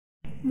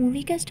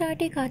Movie का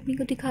start एक आदमी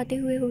को दिखाते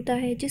हुए होता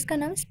है जिसका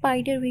नाम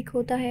स्पाइडरविक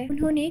होता है।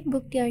 उन्होंने एक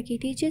बुक तैयार की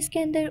थी जिसके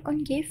अंदर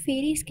उनके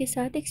फेरीज के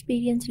साथ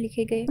एक्सपीरियंस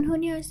लिखे गए।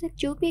 उन्होंने आज तक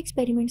जो भी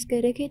एक्सपेरिमेंट्स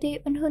कर रखे थे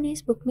उन्होंने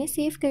इस बुक में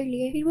सेव कर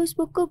लिए। फिर वो उस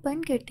बुक को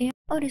बंद करते हैं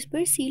और उस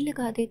पर सील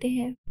लगा देते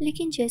हैं।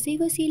 लेकिन जैसे ही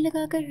वो सील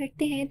लगाकर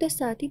हटते हैं तो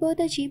साथ ही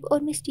बहुत अजीब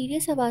और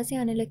मिस्टीरियस आवाजें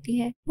आने लगती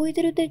हैं। वो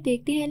इधर उधर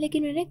देखते हैं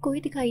लेकिन उन्हें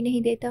कोई दिखाई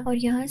नहीं देता। और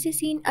यहाँ से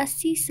सीन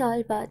 80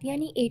 साल बाद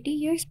यानी 80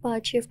 इयर्स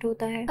बाद शिफ्ट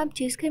होता है। अब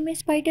जिस घर में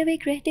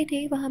स्पाइडरविक रहते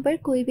थे वहाँ पर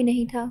कोई भी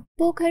नहीं था,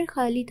 वो घर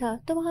खाली था।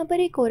 तो वहाँ पर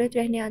एक औरत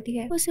रहने आती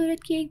है। उस औरत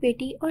की एक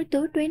बेटी और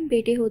 2 ट्विन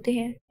बेटे होते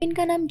हैं।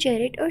 इनका नाम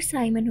जेरेड और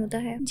साइमन होता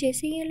है।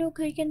 जैसे ही ये लोग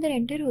घर के अंदर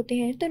एंटर होते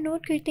हैं तो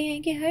नोट करते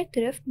हैं कि हर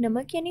तरफ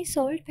नमक यानी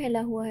सॉल्ट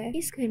फैला हुआ है।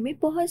 इस घर में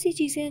बहुत सी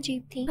चीजें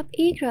अजीब थी। अब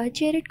एक रात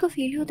जेरेड को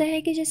फील होता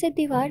है कि जैसे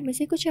दीवार में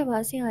से कुछ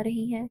आवाजें आ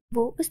रही हैं।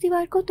 वो उस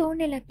दीवार को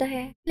तोड़ने लगता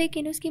है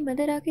लेकिन उसकी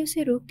मदर आके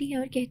उसे रोकती है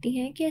और कहती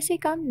है कि ऐसे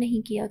काम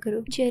नहीं किया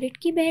करो। जेरेड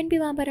की बहन भी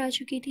वहाँ पर आ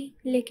चुकी थी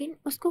लेकिन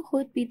उसको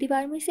खुद भी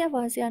दीवार में से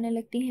आवाजें आने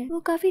लगती हैं। वो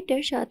काफी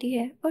डर जाती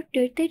है और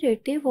डरते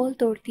डरते वॉल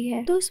तोड़ती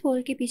है। तो उस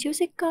वॉल के पीछे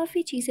उसे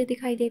काफी चीजें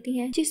दिखाई देती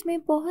हैं जिसमें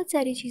बहुत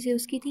सारी चीजें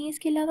उसकी थी।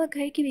 इसके अलावा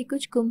घर की भी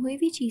कुछ गुम हुई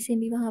हुई चीजें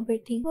भी वहाँ पर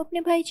थी। वो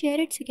अपने भाई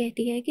जेरेड से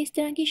कहती है कि इस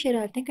तरह की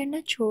शरारतें करना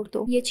छोड़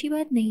दो, ये अच्छी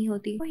बात नहीं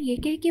होती। और ये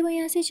कह के वो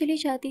यहाँ से चली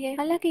जाती है।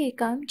 हालांकि ये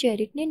काम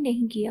जेरेड ने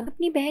नहीं किया।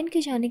 अपनी बहन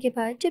के जाने के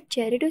बाद जब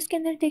जेरेड उसके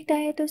अंदर देखता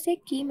है तो उसे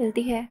की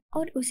मिलती है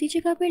और उसी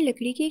जगह पर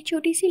लकड़ी की एक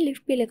छोटी सी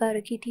लिफ्ट भी लगा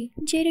रखी थी।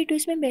 जेरेड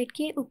उसमें बैठ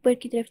के ऊपर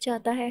की तरफ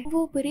जाता है।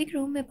 वो ऊपर एक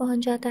रूम में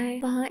पहुंच जाता है।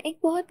 वहाँ एक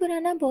बहुत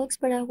पुराना बॉक्स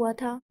पड़ा हुआ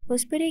था।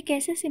 उस पर एक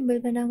ऐसा सिंबल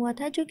बना हुआ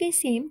था जो कि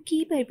सेम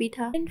की पर भी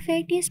था।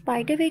 इनफैक्ट ये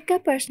स्पाइडरविक का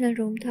पर्सनल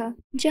रूम था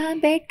जहाँ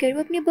बैठकर वो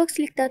अपनी बुक्स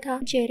लिखता था।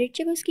 जेरेड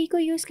जब उस की को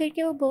यूज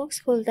करके वो बॉक्स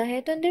खोलता है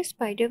तो अंदर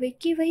स्पाइडरविक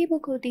की वही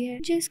बुक होती है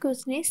जिसको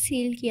उसने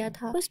सील किया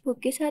था। उस बुक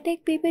के साथ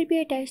एक पेपर भी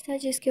अटैच था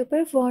जिसके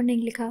ऊपर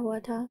वार्निंग लिखा हुआ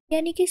था।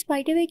 यानी कि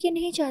स्पाइडरविक ये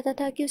नहीं चाहता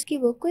था कि उसकी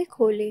बुक कोई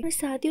खोले। और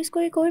साथ ही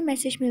उसको एक और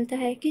मैसेज मिलता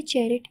है कि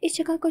जेरेड इस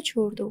जगह को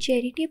छोड़ दो।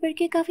 जेरेड ये पढ़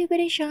के काफी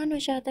परेशान हो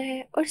जाता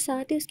है और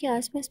साथ ही उसके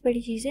आसपास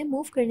बड़ी चीजें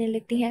मूव करने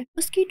लगती हैं।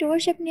 उसकी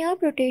टॉर्च अपने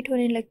आप रोटेट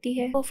होने लगती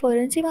है। वो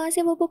फौरन से वहाँ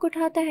से वो बुक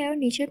उठाता है और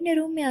नीचे अपने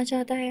रूम में आ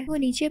जाता है। वो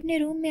नीचे अपने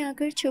रूम में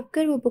आकर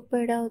छुपकर वो बुक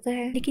पढ़ रहा होता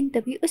है। लेकिन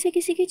तभी उसे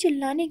किसी की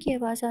चिल्लाने की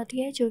आवाज आती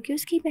है जो कि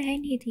उसकी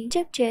बहन ही थी।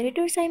 जब जेरेड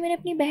और साइमन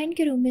अपनी बहन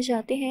के रूम में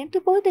जाते हैं तो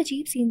बहुत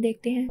अजीब सीन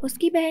देखते हैं।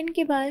 उसकी बहन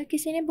के बाल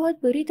किसी ने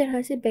बहुत बुरी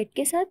तरह से बेड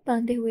के साथ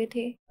बांधे हुए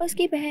थे।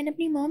 उसकी बहन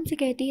अपनी मॉम से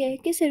कहती है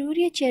कि जरूर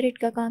ये जेरेड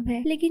का काम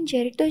है। लेकिन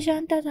जेरेड तो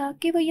जानता था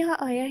कि वो यहाँ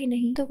आया ही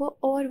नहीं। तो वो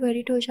और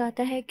वरीड हो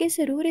जाता है कि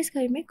जरूर इस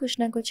घर में कुछ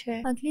न कुछ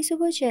है। अगली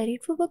सुबह जेरेड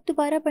वो बुक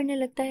दोबारा पढ़ने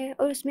लगता है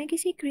और उसमें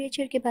किसी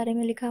क्रिएचर के बारे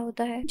में लिखा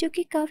होता है जो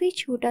कि काफी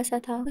छोटा सा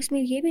था। उसमें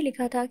ये भी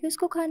लिखा था कि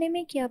उसको खाने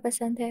में क्या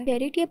पसंद है।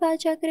 जेरेड ये बात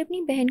जाकर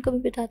अपनी बहन को भी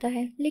बताता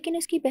है लेकिन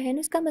उसकी बहन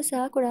उसका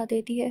मजाक उड़ा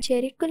देती है।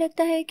 जेरेड को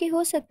लगता है कि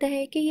हो सकता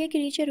है कि ये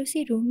क्रिएचर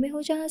उसी रूम में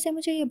हो जहाँ से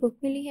मुझे ये बुक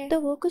मिली है। तो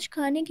वो कुछ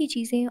खाने की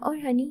चीजें और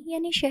हनी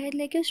यानी शहद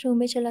लेके उस रूम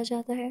में चला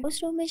जाता है। उस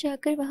रूम में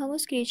जाकर वहाँ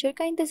उस क्रिएचर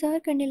का इंतजार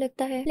करने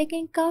लगता है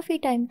लेकिन काफी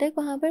टाइम तक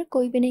वहाँ पर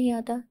कोई भी नहीं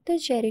आता। तो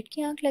जेरेड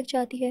की आंख लग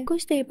जाती है।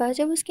 कुछ देर बाद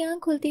जब उसकी आंख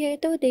खुलती है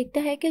तो वो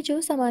देखता है कि जो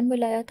सामान वो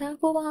लाया था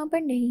वो वहाँ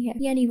पर नहीं है।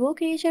 यानी वो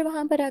क्रिएचर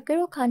वहाँ पर आकर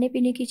वो खाने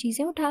पीने की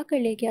चीजें उठा कर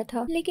ले गया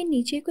था। लेकिन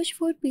नीचे कुछ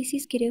फूड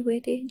पीसीस गिरे हुए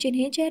थे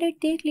जिन्हें जेरेड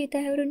देख लेता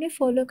है और उन्हें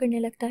फॉलो करने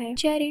लगता है।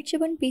 जेरेड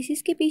जब उन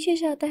पीसीस के पीछे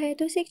जाता है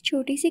तो उसे एक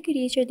छोटी सी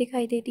क्रिएचर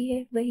दिखाई देती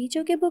है, वही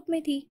जो कि बुक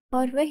में थी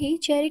और वही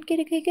जेरेड के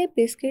रखे गए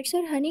बिस्किट्स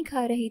और हनी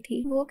खा रही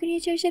थी। वो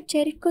क्रिएचर जब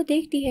जेरेड को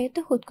देखती है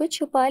तो खुद को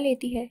छुपा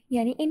लेती है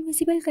यानी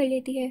इनविजिबल कर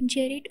लेती है।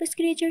 जेरेड उस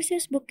क्रिएचर से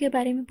उस बुक के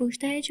बारे में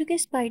पूछता है जो कि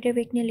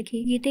स्पाइडरविक ने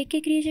लिखी। ये देख के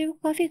क्रिएचर को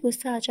काफी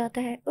गुस्सा आ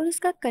जाता है और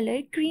उसका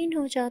कलर ग्रीन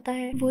हो जाता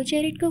है। वो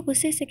जेरेड को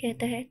गुस्से से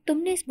कहता है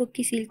तुमने इस बुक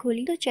की सील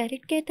खोली। तो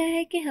जेरेड कहता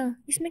है कि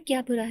हाँ, इसमें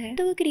क्या बुरा है।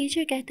 तो वो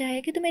क्रिएचर कहता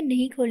है कि तुम्हें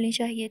नहीं खोलनी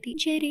चाहिए थी।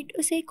 जेरेड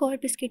उसे एक और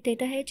बिस्किट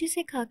देता है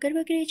जिसे खाकर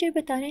वो क्रिएचर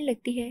बताने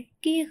लगती है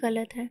कि ये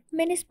गलत है।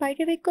 मैंने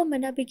स्पाइडरविक को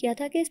मना भी किया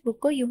था कि इस बुक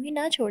को यूं ही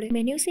ना छोड़े।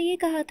 मैंने उसे ये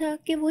कहा था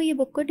कि वो ये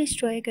बुक को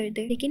डिस्ट्रॉय कर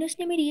दे लेकिन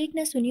उसने मेरी एक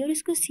ना सुनी और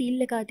इसको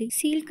सील लगा दी।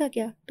 सील का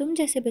क्या, तुम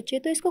जैसे बच्चे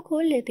तो इसको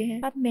खोल लेते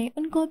हैं। अब मैं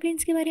उन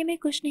गॉब्लिन्स के बारे में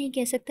कुछ नहीं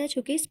कह सकता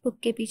जो कि इस बुक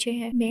के पीछे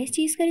है। मैं इस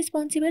चीज का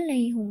रिस्पॉन्सिबल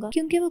नहीं हूँ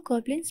क्योंकि वो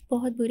गॉब्लिन्स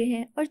बहुत बुरे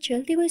हैं और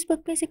जल्दी वो इस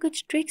बुक में से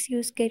कुछ ट्रिक्स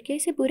यूज करके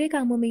इसे बुरे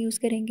कामों में यूज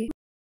करेंगे।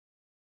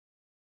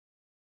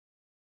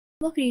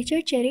 वो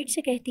क्रिएचर जेरेड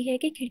से कहती है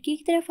कि खिड़की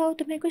की तरफ आओ,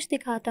 तुम्हें कुछ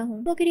दिखाता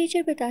हूँ। वो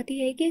क्रिएचर बताती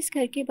है कि इस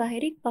घर के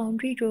बाहर एक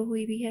बाउंड्री ड्रॉ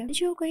हुई हुई है।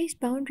 जो कोई इस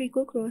बाउंड्री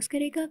को क्रॉस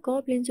करेगा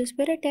गॉब्लिन्स उस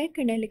पर अटैक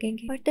करने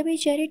लगेंगे। और तभी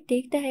जेरेड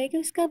देखता है कि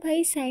उसका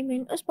भाई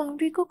साइमन उस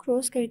बाउंड्री को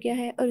क्रॉस कर गया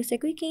है और उसे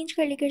कोई खींच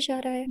कर लेकर जा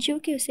रहा है जो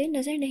कि उसे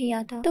नजर नहीं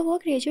आता। तो वो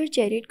क्रिएचर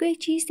जेरेड को एक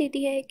चीज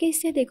देती है कि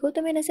इससे देखो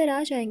तुम्हें नजर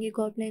आ जाएंगे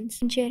गॉब्लिन्स।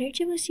 जेरेड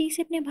जब उस चीज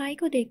से अपने भाई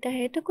को देखता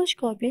है तो कुछ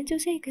गॉब्लिन्स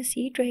उसे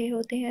घसीट रहे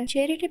होते हैं।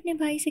 जेरेड अपने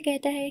भाई से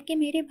कहता है कि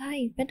मेरे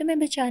भाई, मैं तुम्हें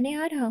बचाने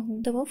आ रहा हूँ।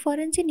 हूँ। तो वो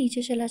फौरन से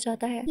नीचे चला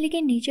जाता है,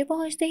 लेकिन नीचे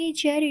पहुँचते ही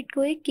जेरेड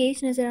को एक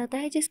केज नजर आता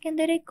है जिसके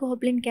अंदर एक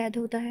गॉब्लिन कैद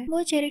होता है।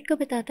 वो जेरेड को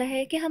बताता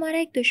है कि हमारा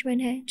एक दुश्मन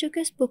है जो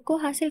कि उस बुक को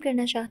हासिल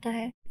करना चाहता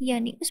है,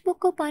 यानी उस बुक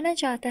को पाना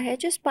चाहता है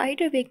जो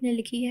स्पाइडरविक ने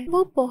लिखी है।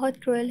 वो बहुत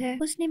क्रूअल है,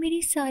 उसने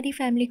मेरी सारी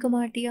फैमिली को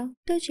मार दिया।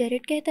 तो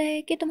जेरेड कहता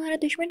है कि तुम्हारा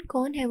दुश्मन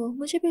कौन है, वो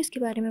मुझे भी उसके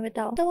बारे में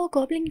बताओ। तो वो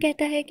गॉब्लिन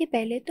कहता है कि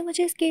पहले तो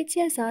मुझे इस केज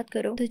से आजाद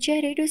करो। तो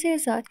जेरेड उसे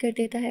आजाद कर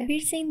देता है।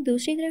 फिर सीन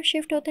दूसरी तरफ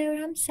शिफ्ट होता है और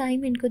हम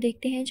साइमन को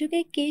देखते हैं जो कि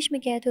एक केज में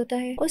कैद होता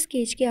है। उस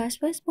केज के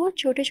आसपास बहुत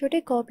छोटे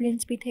छोटे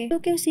गॉब्लिन्स भी थे जो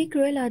कि उसी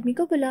क्रूअल आदमी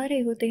को बुला रहे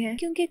होते हैं,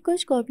 क्योंकि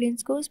कुछ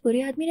गॉब्लिन्स को उस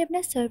बुरे आदमी ने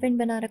अपना सर्वेंट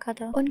बना रखा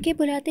था। उनके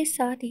बुलाते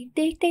साथ ही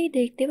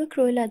देखते वो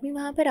क्रूअल आदमी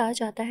वहाँ पर आ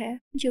जाता है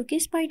जो कि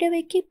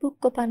स्पाइडरविक की बुक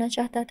को पाना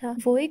चाहता था।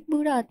 वो एक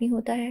बुरा आदमी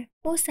होता है।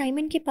 वो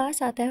साइमन के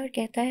पास आता है और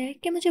कहता है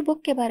कि मुझे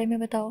बुक के बारे में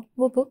बताओ,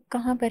 वो बुक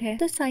कहाँ पर है।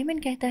 तो साइमन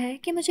कहता है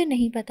कि मुझे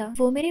नहीं पता,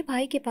 वो मेरे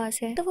भाई के पास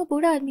है। तो वो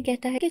बूढ़ा आदमी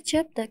कहता है कि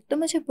जब तक तुम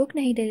मुझे बुक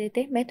नहीं दे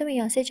देते मैं तुम्हें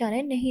यहाँ से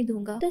जाने नहीं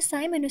दूंगा। तो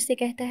साइमन उससे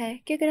कहता है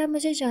कि अगर आप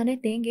मुझे जाने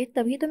देंगे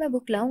तभी तो मैं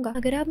बुक लाऊंगा,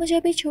 अगर आप मुझे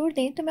अभी छोड़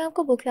दें तो मैं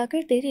आपको बुक ला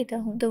कर दे देता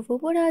हूँ। तो वो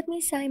बूढ़ा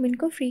आदमी साइमन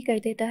को फ्री कर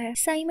देता है।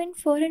 साइमन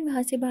फौरन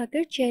वहाँ से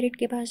भागकर जेरेड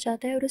के पास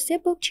जाता है और उससे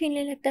बुक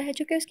छीनने लगता है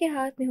जो कि उसके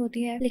हाथ में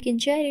होती है, लेकिन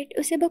जेरेड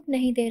उसे बुक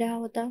नहीं दे रहा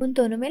होता। उन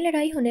दोनों में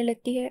लड़ाई होने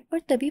लगती है और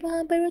तभी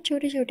वहाँ पर वो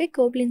छोटे छोटे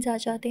गोब्लिन्स आ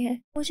जाते हैं।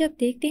 वो जब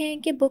देखते हैं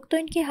कि बुक तो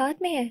इनके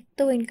हाथ में है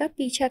तो वो इनका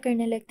पीछा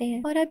करने लगते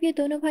हैं। और अब ये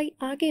दोनों भाई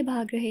आगे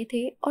भाग रहे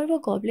थे और वो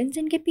गोब्लिन्स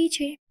इनके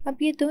पीछे। अब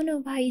ये दोनों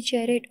भाई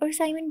जेरेड और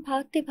साइमन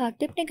भागते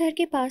भागते अपने घर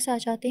के पास आ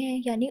जाते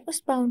हैं, यानी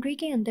उस बाउंड्री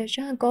के अंदर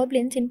जहाँ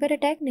गॉब्लिन्स इन पर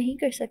अटैक नहीं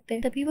कर सकते।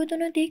 तभी वो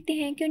दोनों देखते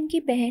हैं कि उनकी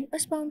बहन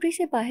उस बाउंड्री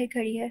से बाहर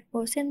खड़ी है।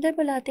 वो उसे अंदर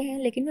बुलाते हैं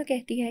लेकिन वो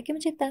कहती है कि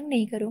मुझे तंग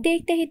नहीं करो।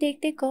 देखते ही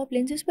देखते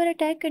गॉब्लिन्स उस पर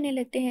अटैक करने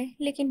लगते हैं,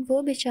 लेकिन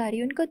वो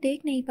बेचारी उनको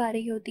देख नहीं पा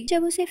रही होती।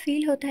 जब उसे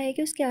फील होता है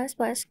कि उसके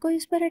आसपास कोई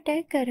उस पर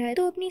अटैक कर रहा है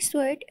तो अपनी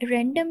स्वर्ड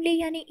रैंडमली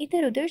यानी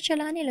इधर उधर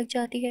चलाने लग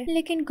जाती है,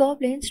 लेकिन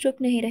गॉब्लिन्स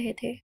रुक नहीं रहे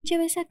थे।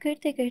 जब ऐसा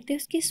करते करते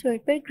उसकी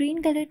स्वर्ड पर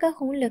ग्रीन कलर का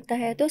खून लगता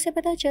है तो उसे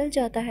पता चल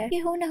जाता है कि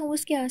हो ना हो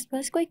उसके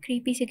आसपास कोई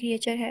क्रीपी सी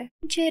क्रिएचर है।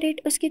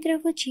 जेरेड उसकी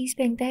तरफ वो चीज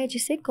फेंकता है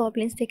जिससे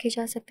गॉब्लिन्स देखे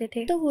जा सकते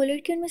थे। तो वो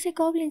लड़की उनमें से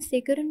गॉब्लिन्स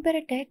देखकर उन पर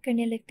अटैक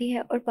करने लगती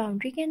है और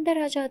बाउंड्री के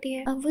अंदर आ जाती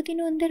है। अब वो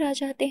तीनों अंदर आ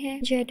जाते हैं।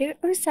 जेरेड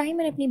और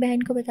साइमन अपनी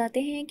बहन को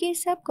बताते हैं कि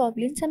सब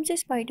गॉब्लिन्स हमसे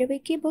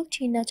स्पाइडरविक की बुक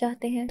छीनना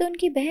चाहते हैं। तो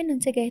उनकी बहन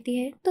उनसे कहती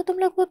है तो तुम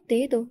लोग बुक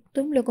दे दो,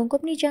 तुम लोगों को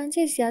अपनी जान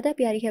से ज्यादा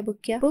प्यारी है बुक,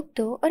 क्या बुक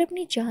दो और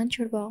अपनी जान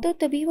छुड़वाओ। तो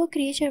तभी वो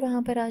क्रिएचर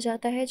वहाँ पर आ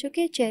जाता है जो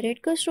कि जेरेड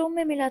को उस रूम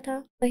में मिला था,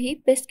 वही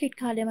बिस्किट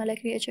खाने वाला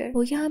क्रिएचर।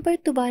 वो यहाँ पर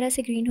दोबारा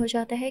से ग्रीन हो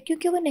जाता है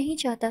क्योंकि वो नहीं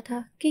चाहता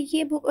था कि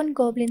ये बुक उन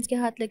गॉब्लिन्स के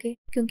हाथ लगे,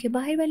 क्योंकि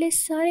बाहर वाले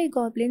सारे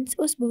गॉब्लिन्स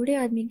उस बूढ़े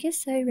आदमी के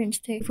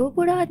सर्वेंट्स थे। वो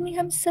बूढ़ा आदमी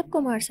हम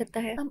सबको मार सकता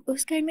है। अब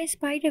उस घर में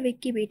स्पाइडरविक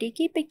की बेटी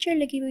की पिक्चर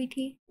लगी हुई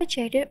थी। तो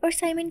जेरेड और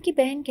साइमन की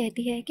बहन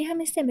कहती है कि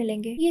हम इससे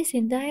मिलेंगे, ये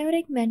जिंदा है और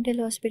एक मेंटल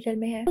हॉस्पिटल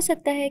में है, हो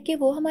सकता है कि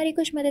वो हमारी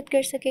कुछ मदद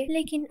कर सके।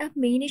 लेकिन अब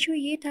मेन इशू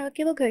ये था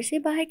कि वो घर से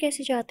बाहर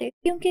कैसे जाते,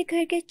 क्योंकि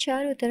घर के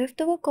चारों तरफ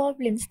तो वो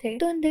गॉब्लिन्स थे।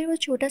 तो अंदर वो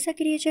छोटा सा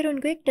क्रिएचर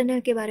उनको एक टनल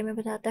के बारे में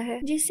बताता है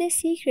जिससे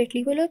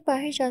सीक्रेटली वो लोग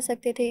बाहर जा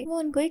सकते थे। वो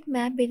उनको एक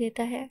मैप भी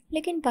देता है,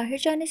 लेकिन बाहर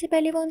जाने से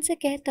पहले वो उनसे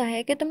कहता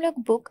है कि तुम लोग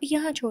बुक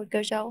यहाँ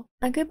छोड़कर जाओ,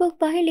 अगर बुक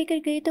बाहर लेकर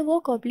गए तो वो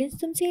गॉब्लिन्स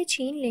तुमसे ये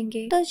छीन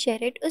लेंगे। तो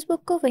जेरेड उस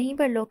बुक को वहीं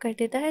पर लॉक कर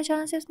देता है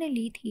जहाँ से उसने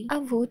ली थी।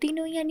 अब वो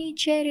तीनों यानी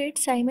जेरेड,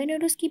 साइमन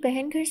और उसकी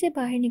बहन घर से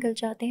बाहर निकल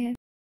जाते हैं।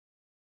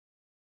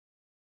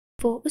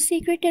 वो उस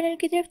सीक्रेट टनल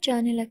की तरफ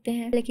जाने लगते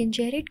हैं, लेकिन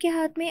जेरेड के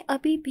हाथ में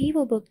अभी भी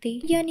वो बुक थी,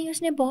 यानी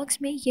उसने बॉक्स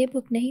में ये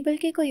बुक नहीं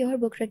बल्कि कोई और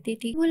बुक रख दी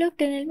थी। वो लोग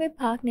टनल में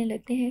भागने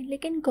लगते हैं,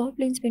 लेकिन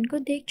गॉब्लिन्स भी उनको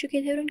देख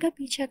चुके थे और उनका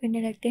पीछा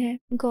करने लगते हैं।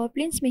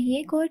 गॉब्लिन्स में ही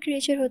एक और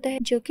क्रिएचर होता है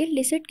जो कि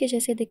लिजर्ड के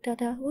जैसे दिखता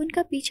था, वो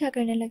उनका पीछा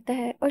करने लगता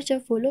है और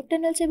जब वो लोग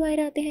टनल से बाहर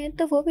आते हैं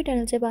तो वो भी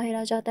टनल से बाहर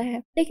आ जाता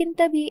है, लेकिन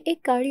तभी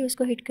एक गाड़ी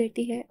उसको हिट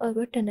करती है और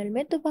वो टनल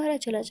में दोबारा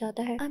चला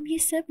जाता है। अब ये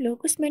सब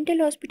लोग उस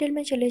मेंटल हॉस्पिटल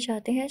में चले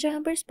जाते हैं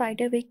जहाँ पर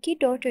स्पाइडरविक की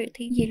डॉटर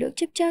थी। ये लोग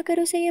जब जाकर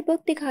उसे ये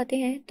बुक दिखाते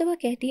हैं तो वो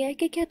कहती है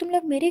कि क्या तुम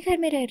लोग मेरे घर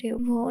में रह रहे हो।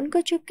 वो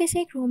उनको चुपके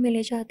से एक रूम में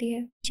ले जाती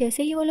है।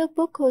 जैसे ही वो लोग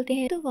बुक खोलते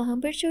हैं तो वहाँ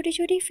पर छोटी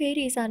छोटी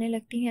फेरीज आने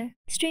लगती हैं।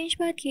 स्ट्रेंज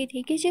बात ये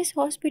थी कि जिस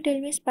हॉस्पिटल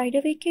में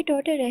स्पाइडरविक की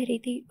डॉटर रह रही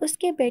थी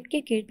उसके बेड के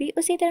गिर्द भी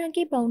उसी तरह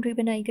की बाउंड्री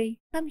बनाई गई।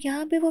 अब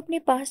यहाँ पे वो अपने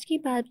पास्ट की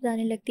बात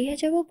बताने लगती है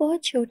जब वो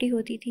बहुत छोटी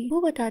होती थी।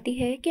 वो बताती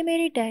है कि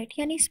मेरे डैड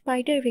यानी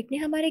स्पाइडरविक ने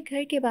हमारे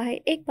घर के बाहर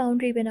एक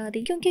बाउंड्री बना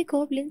दी क्योंकि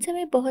गॉब्लिन्स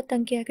हमें बहुत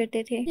तंग किया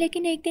करते थे,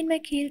 लेकिन एक दिन मैं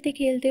खेलते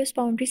खेलते उस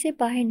बाउंड्री से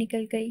बाहर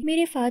निकल गई।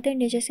 मेरे फादर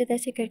ने जैसे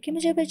तैसे करके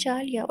मुझे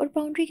बचा लिया और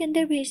बाउंड्री के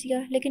अंदर भेज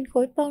दिया, लेकिन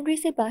खुद बाउंड्री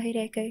से बाहर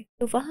रह गए।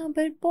 तो वहाँ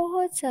पर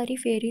बहुत सारी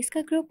फेरीज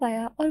का ग्रुप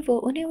आया और वो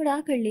उन्हें उड़ा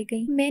कर ले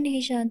गई। मैं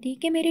नहीं जानती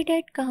कि मेरे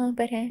डैड कहाँ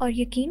पर हैं, और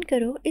यकीन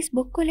करो इस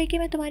बुक को लेके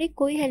मैं तुम्हारी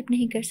कोई हेल्प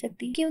नहीं कर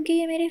सकती क्योंकि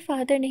ये मेरे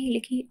फादर नहीं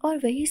लिखी और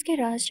वही इसके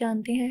राज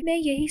जानते हैं। मैं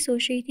यही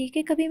सोच रही थी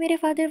कि कभी मेरे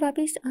फादर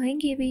वापस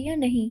आएंगे भी या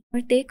नहीं,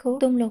 और देखो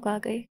तुम लोग आ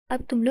गए।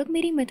 अब तुम लोग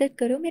मेरी मदद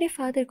करो, मेरे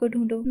फादर को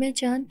ढूंढो। मैं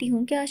जानती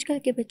हूँ कि आजकल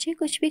के बच्चे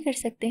कुछ भी कर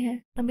सकते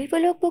हैं। अभी वो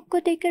लोग बुक को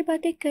देखकर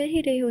बातें कर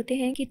ही रहे होते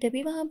हैं कि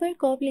तभी वहाँ पर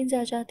गॉब्लिन्स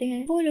आ जाते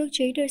हैं। वो लोग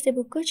जेडर से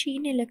बुक को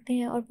छीनने लगते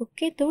हैं और बुक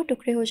के 2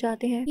 टुकड़े हो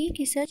जाते हैं। एक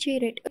हिस्सा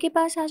जेरेड के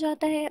पास आ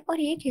जाता है और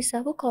एक हिस्सा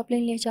वो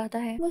गॉब्लिन ले जाता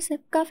है। वो सब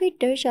काफी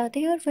डर जाते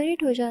हैं और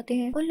वरीड हो जाते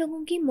हैं। उन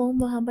लोगों की मोम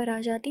वहाँ पर आ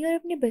जाती है और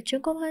अपने बच्चों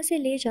को वहाँ से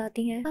ले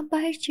जाती है। अब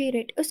बाहर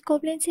जेरेड उस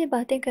गॉब्लिन से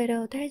बातें कर रहा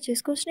होता है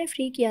जिसको उसने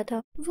फ्री किया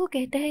था। वो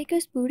कहता है कि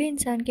उस बूढ़े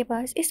इंसान के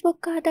पास इस बुक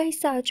का आधा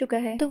हिस्सा आ चुका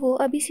है, तो वो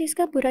अभी से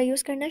इसका बुरा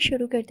यूज करना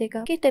शुरू कर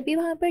देगा। कि तभी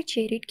वहाँ पर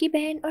जेरेड की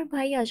बहन और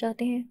भाई आ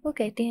जाते हैं। वो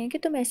कहते हैं कि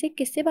तुम ऐसे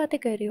किससे बातें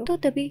कर रहे हो। तो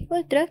तभी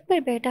वो दरख्त पर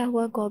बैठा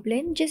हुआ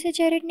गॉब्लिन जिसे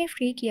जेरेड ने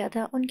फ्री किया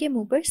था उनके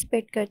मुंह पर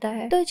स्पिट करता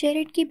है। तो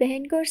जेरेड की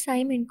बहन को और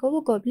साइमन को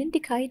वो गॉब्लिन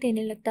दिखाई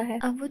देने लगता है।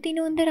 अब वो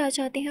तीनों अंदर आ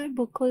जाते हैं और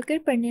बुक खोलकर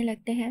पढ़ने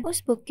लगते हैं।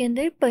 उस बुक के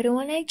अंदर परों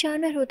वाला एक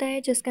जानवर होता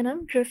है जिसका नाम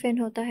ग्रिफिन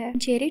होता है।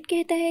 जेरेड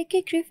कहता है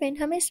कि ग्रिफिन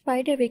हमें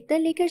स्पाइडरविक तक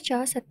लेकर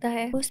जा सकता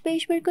है। उस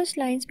पेज पर कुछ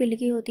लाइंस भी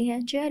लिखी होती हैं।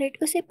 जेरेड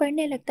उसे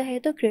पढ़ने लगता है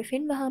तो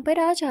ग्रिफिन वहाँ पर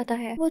आ जाता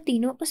है। वो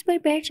तीनों उस पर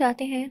बैठ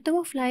जाते हैं तो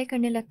वो फ्लाई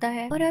करने लगता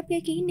है और आप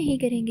यकीन नहीं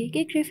करेंगे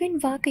कि ग्रिफिन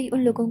वाकई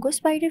उन लोगों को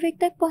स्पाइडरविक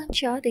तक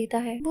पहुँचा देता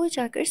है। वो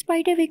जाकर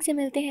स्पाइडरविक से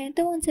मिलते हैं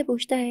तो उनसे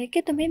पूछता है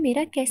कि तुम्हें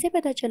मेरा कैसे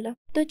पता चला।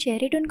 तो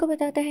जेरेड उनको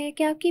बताता है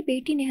कि आपकी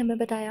बेटी ने हमें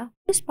बताया।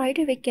 तो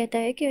स्पाइडरविक कहता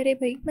है कि अरे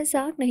भाई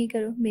मजाक नहीं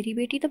करो, मेरी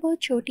बेटी तो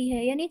बहुत छोटी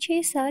है, यानी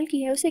 6 साल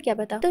की है, उसे क्या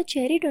पता। तो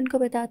जेरेड उनको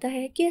बताता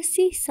है कि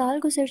 80 साल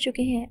गुजर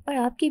चुके हैं और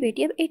आपकी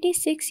बेटी अब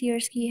 86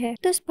 ईयर्स की है।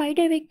 तो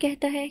स्पाइडरविक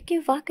कहता है कि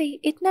वाकई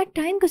इतना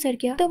टाइम गुजर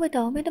गया, तो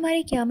बताओ मैं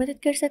तुम्हारी क्या मदद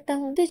कर सकता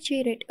हूँ। तो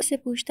जेरेड उससे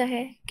पूछता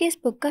है कि इस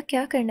बुक का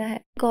क्या करना है,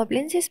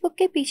 गॉब्लिन्स इस बुक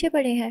के पीछे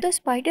पड़े हैं। तो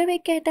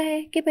स्पाइडरविक कहता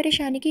है कि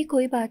परेशानी की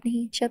कोई बात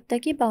नहीं, जब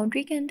तक ये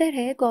बाउंड्री के अंदर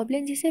है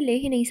गॉब्लिन्स इसे ले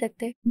ही नहीं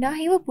सकते, ना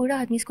ही वो बूढ़ा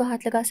आदमी इसको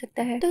हाथ लगा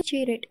सकता है। तो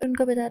जेरेड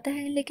उनको बताता है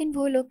लेकिन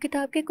वो लोग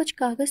किताब के कुछ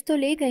कागज तो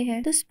ले गए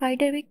हैं। तो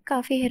स्पाइडरविक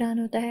काफी हैरान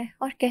होता है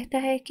और कहता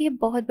है कि ये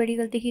बहुत बड़ी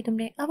गलती की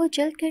तुमने, अब वो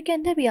जल्द घर के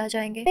अंदर भी आ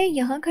जाएंगे। मैं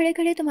यहाँ खड़े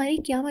खड़े तुम्हारी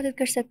क्या मदद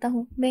कर सकता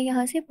हूँ, मैं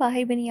यहाँ से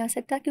बाहर भी नहीं आ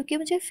सकता क्योंकि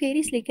मुझे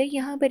फेरीज लेकर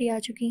यहाँ पर ही आ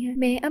चुकी हैं।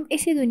 मैं अब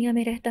इसी दुनिया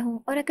में रहता हूँ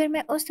और अगर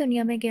मैं उस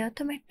दुनिया में गया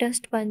तो मैं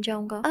डस्ट बन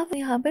जाऊंगा। अब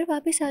यहाँ पर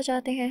वापस आ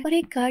जाते हैं और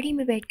एक गाड़ी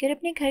में बैठकर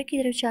अपने घर की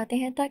तरफ जाते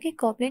हैं ताकि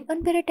गॉब्लिन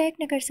उन पर अटैक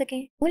न कर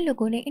सके। उन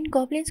लोगों ने इन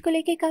गॉब्लिन्स को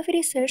लेकर काफी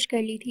रिसर्च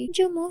कर ली थी।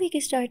 जो मूवी के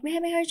स्टार्ट में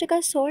हमें हर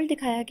जगह सोल्ट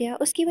दिखाया गया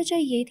उसकी वजह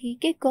ये थी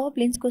कि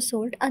गॉब्लिन्स को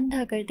सोल्ट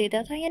अंधा कर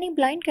देता था, यानी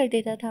ब्लाइंड कर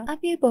देता था। अब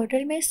ये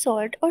बॉटल में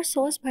सॉल्ट और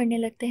सॉस भरने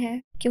लगते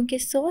हैं क्योंकि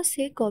सॉस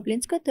से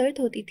गॉब्लिन्स को दर्द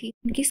होती थी,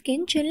 उनकी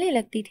स्किन जलने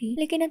लगती थी।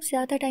 लेकिन अब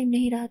ज्यादा टाइम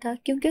नहीं रहा था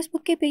क्योंकि उस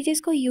बुक के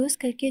पेजेस को यूज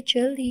करके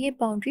जल्द ही ये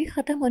बाउंड्री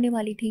खत्म होने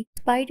वाली थी।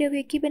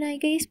 स्पाइडरविक की बनाई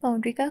गई इस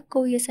बाउंड्री का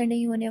कोई असर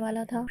नहीं होने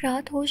वाला था।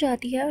 रात हो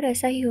जाती है और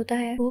ऐसा ही होता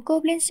है। वो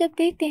गॉब्लिन्स जब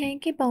देखते हैं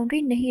कि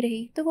बाउंड्री नहीं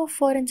रही तो वो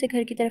फौरन से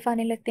घर की तरफ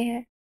आने लगते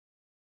हैं।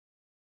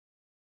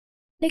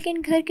 लेकिन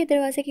घर के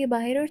दरवाजे के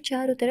बाहर और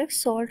चारों तरफ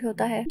सॉल्ट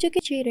होता है जो कि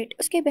जेरेड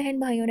उसके बहन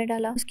भाइयों ने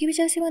डाला। उसकी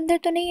वजह से वो अंदर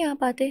तो नहीं आ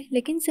पाते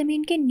लेकिन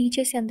जमीन के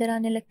नीचे से अंदर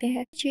आने लगते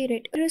हैं।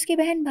 जेरेड और उसके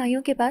बहन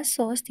भाइयों के पास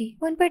सॉस थी,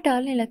 वो उन पर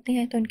डालने लगते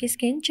हैं तो उनकी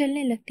स्किन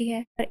जलने लगती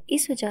है और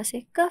इस वजह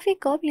से काफी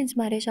गॉब्लिन्स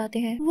मारे जाते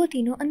हैं। वो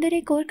तीनों अंदर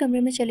एक और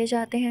कमरे में चले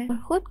जाते हैं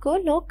और खुद को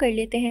लॉक कर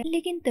लेते हैं।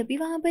 लेकिन तभी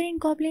वहाँ पर इन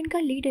गॉब्लिन का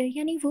लीडर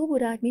यानी वो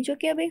बुरा आदमी जो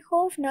कि अब एक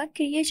खौफनाक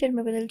क्रिएचर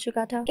में बदल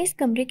चुका था, इस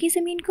कमरे की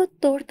जमीन को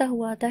तोड़ता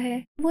हुआ आता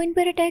है। वो इन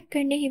पर अटैक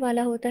करने ही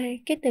वाला होता है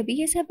कि तभी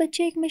ये सब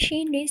बच्चे एक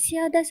मशीन में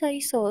ज्यादा सारी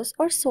सॉस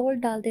और सोल्ट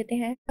डाल देते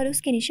हैं और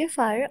उसके नीचे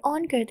फायर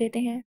ऑन कर देते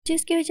हैं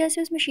जिसकी वजह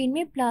से उस मशीन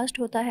में ब्लास्ट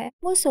होता है।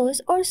 वो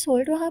सॉस और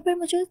सोल्ट वहाँ पर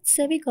मौजूद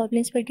सभी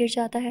गॉब्लिन्स पर गिर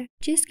जाता है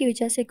जिसकी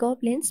वजह से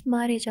गॉब्लिन्स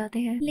मारे जाते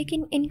हैं।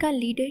 लेकिन इनका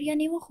लीडर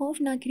यानी वो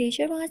खौफनाक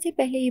क्रिएचर वहाँ से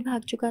पहले ही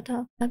भाग चुका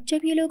था। अब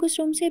जब ये लोग उस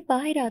रूम से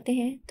बाहर आते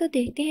हैं तो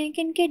देखते हैं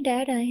कि इनके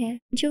डैड आए हैं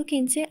जो कि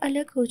इनसे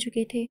अलग हो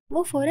चुके थे।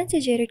 वो फौरन से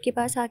जेरेड के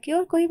पास आके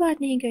और कोई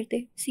बात नहीं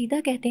करते, सीधा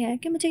कहते हैं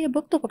कि मुझे ये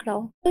बुक तो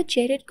पकड़ाओ। तो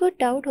जेरेड को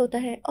डाउट होता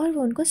है और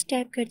वो उनको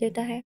स्टैब कर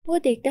देता है। वो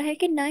देखता है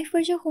कि नाइफ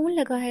पर जो खून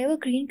लगा है वो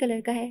ग्रीन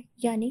कलर का है,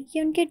 यानी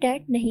ये उनके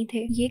डैड नहीं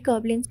थे, ये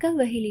गॉब्लिन्स का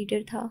वही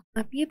लीडर था।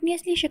 अब ये अपनी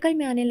असली शक्ल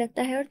में आने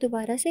लगता है और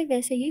दोबारा से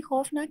वैसे ही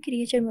खौफनाक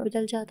क्रिएचर में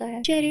बदल जाता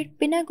है। जेरेड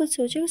बिना कुछ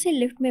सोचे उसे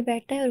लिफ्ट में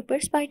बैठता है और ऊपर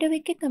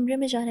स्पाइडरविक के कमरे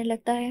में जाने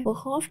लगता है। वो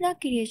खौफनाक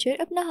क्रिएचर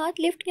अपना हाथ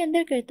लिफ्ट के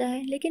अंदर करता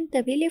है लेकिन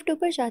तभी लिफ्ट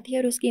ऊपर जाती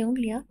है और उसकी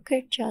उंगलियां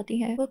कट जाती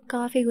हैं। वो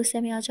काफी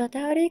गुस्से में आ जाता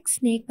है और एक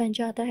स्नेक बन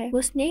जाता है।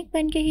 वो स्नेक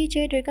बन के ही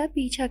जेरेड का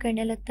पीछा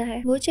करने लगता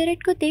है। वो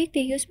जेरेड को देखते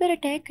ही उस पर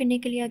अटैक करने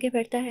के लिए आगे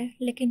बढ़ता है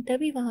लेकिन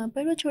तभी वहाँ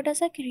पर वो छोटा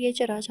सा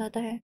क्रिएचर आ जाता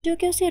है जो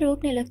कि उसे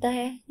रोकने लगता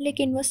है।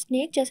 लेकिन वो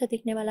स्नेक जैसा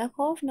दिखने वाला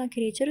खौफनाक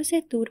क्रिएचर उसे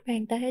दूर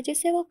फेंकता है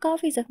जिससे वो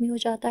काफी जख्मी हो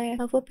जाता है।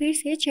 अब वो फिर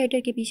से जेडर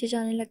के पीछे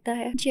जाने लगता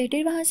है।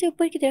 जेडर वहाँ से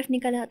ऊपर की तरफ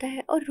निकल आता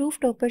है और रूफ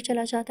टॉप पर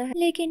चला जाता है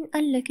लेकिन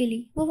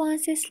अनलकीली वो वहाँ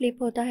से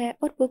स्लिप होता है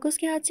और बुक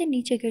उसके हाथ से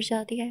नीचे गिर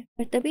जाती है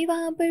और तभी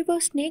वहाँ पर वो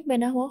स्नेक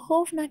बना हुआ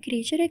खौफनाक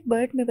क्रिएचर एक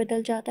बर्ड में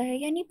बदल जाता है,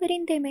 यानी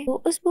परिंदे में।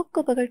 वो उस बुक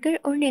को पकड़कर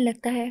उड़ने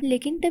लगता है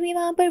लेकिन तभी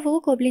वहाँ पर वो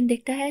गॉब्लिन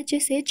दिखता है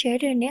जिसे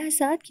जेडर ने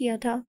आजाद किया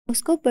था।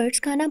 उसको बर्ड्स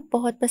खाना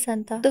बहुत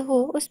पसंद था तो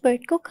वो उस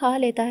बर्ड को खा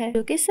लेता है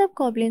जो कि सब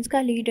गॉब्लिन्स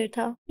का लीडर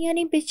था,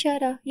 यानी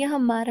बेचारा यहाँ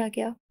मारा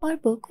गया और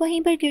बुक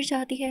वहीं पर गिर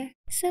जाती है।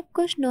 सब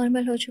कुछ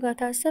नॉर्मल हो चुका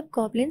था। सब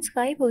गॉब्लिन्स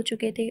गायब हो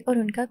चुके थे और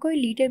उनका कोई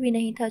लीडर भी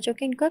नहीं था जो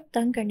कि इनको अब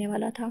तंग करने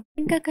वाला था।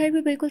 इनका घर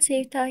भी बिल्कुल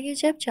सेफ था। ये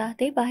जब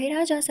चाहते बाहर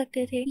आ जा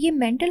सकते थे। ये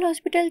मेंटल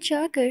हॉस्पिटल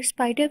जाकर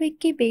स्पाइडरविक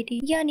की बेटी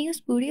यानी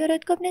उस बूढ़ी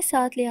औरत को अपने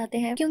साथ ले आते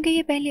हैं, क्योंकि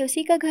ये पहले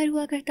उसी का घर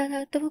हुआ करता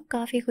था। तो वो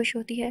काफी खुश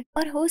होती है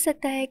और हो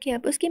सकता है कि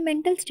अब उसकी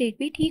मेंटल स्टेट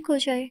भी ठीक हो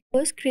जाए।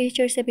 वो उस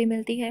क्रिएचर से भी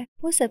मिलती है।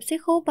 वो सबसे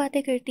खूब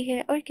बातें करती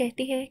है और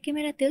कहती है कि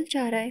मेरा दिल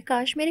चाह रहा है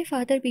काश मेरे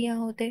फादर भी यहाँ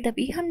होते।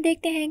 तभी हम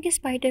देखते हैं कि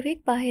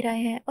स्पाइडरविक बाहर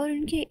आए हैं और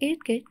उनके इर्द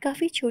गिर्द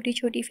काफी छोटी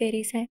छोटी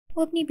फेरीज हैं।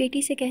 वो अपनी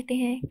बेटी से कहते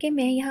हैं कि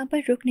मैं यहाँ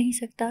पर रुक नहीं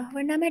सकता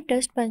वरना मैं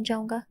डस्ट बन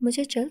जाऊंगा,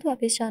 मुझे जल्द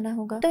वापस जाना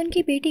होगा। तो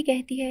उनकी बेटी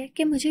कहती है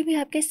कि मुझे भी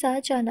आपके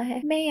साथ जाना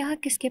है, मैं यहाँ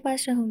किसके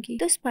पास रहूंगी।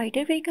 तो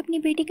स्पाइडरविक अपनी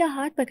बेटी का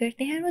हाथ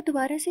पकड़ते हैं और वो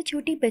दोबारा से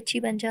छोटी बच्ची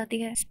बन जाती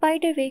है।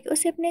 स्पाइडरविक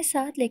उसे अपने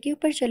साथ लेके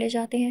ऊपर चले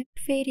जाते हैं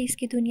फेरीज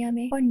की दुनिया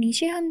में। और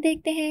नीचे हम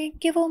देखते हैं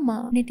कि वो माँ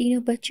अपने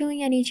तीनों बच्चों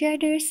यानी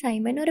जेडर,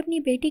 साइमन और अपनी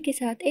बेटी के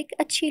साथ एक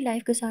अच्छी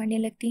लाइफ गुजारने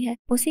लगती है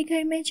उसी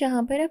घर में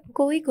जहाँ पर अब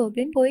कोई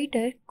गोब्लिन, कोई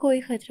डर, कोई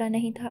खतरा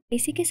नहीं था।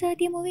 इसी के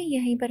साथ ये मूवी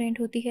यहीं पर एंड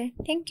होती है।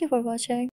 Thank you for watching.